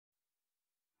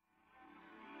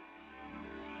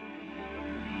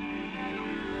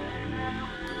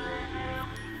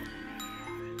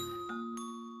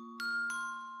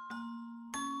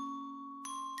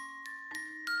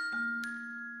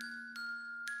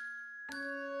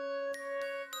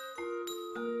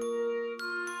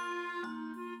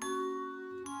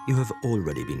You have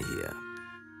already been here,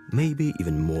 maybe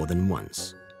even more than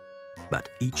once, but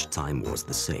each time was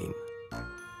the same.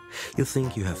 You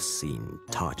think you have seen,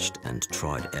 touched, and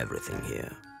tried everything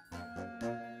here.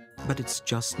 But it's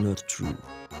just not true.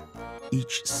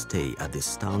 Each stay at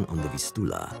this town on the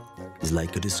Vistula is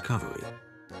like a discovery.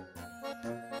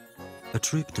 A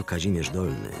trip to Kazimierz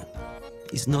Dolny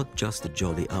is not just a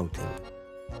jolly outing.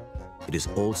 It is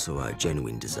also a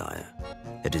genuine desire.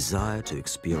 A desire to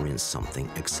experience something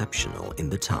exceptional in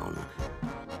the town.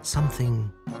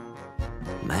 Something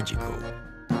magical.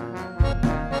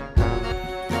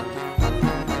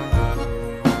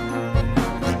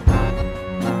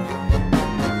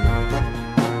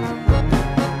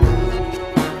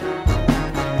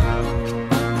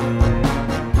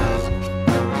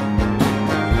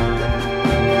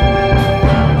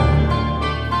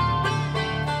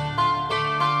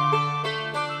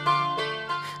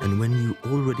 And when you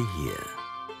already here,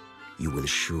 you will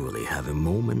surely have a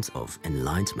moment of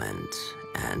enlightenment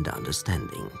and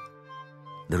understanding.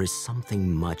 There is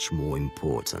something much more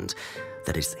important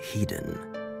that is hidden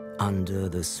under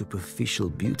the superficial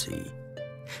beauty,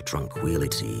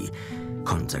 tranquility,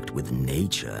 contact with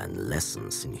nature, and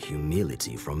lessons in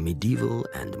humility from medieval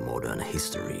and modern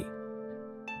history.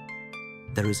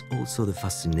 There is also the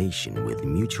fascination with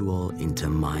mutual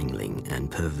intermingling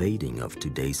and pervading of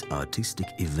today's artistic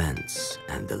events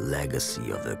and the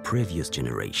legacy of the previous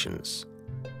generations.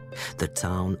 The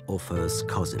town offers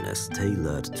coziness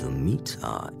tailored to meet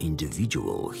our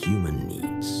individual human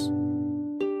needs.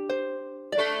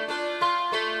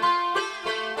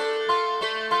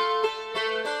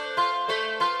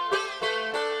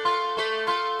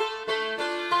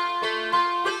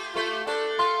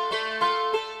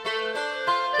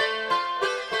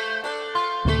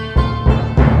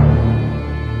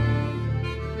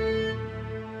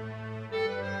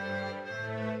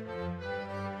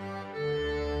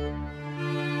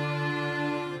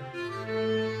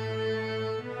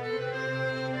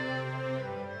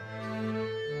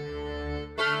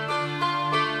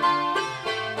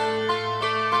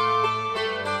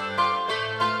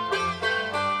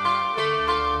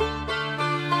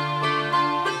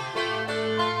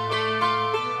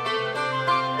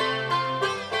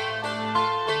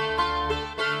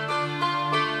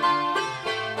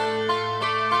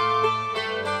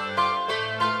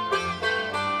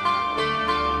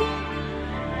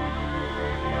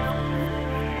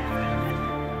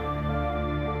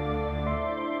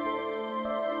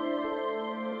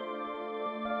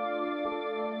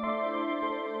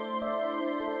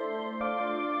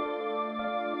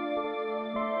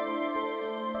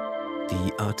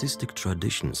 The artistic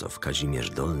traditions of Kazimierz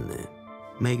Dolny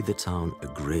make the town a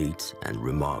great and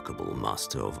remarkable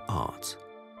master of art.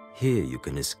 Here you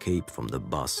can escape from the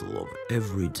bustle of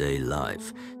everyday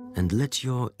life and let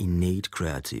your innate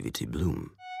creativity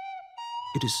bloom.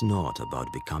 It is not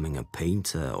about becoming a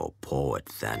painter or poet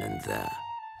then and there.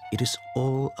 It is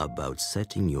all about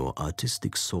setting your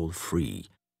artistic soul free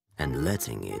and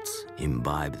letting it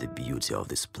imbibe the beauty of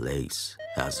this place,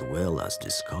 as well as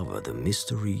discover the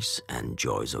mysteries and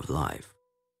joys of life,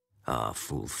 a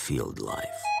fulfilled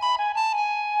life.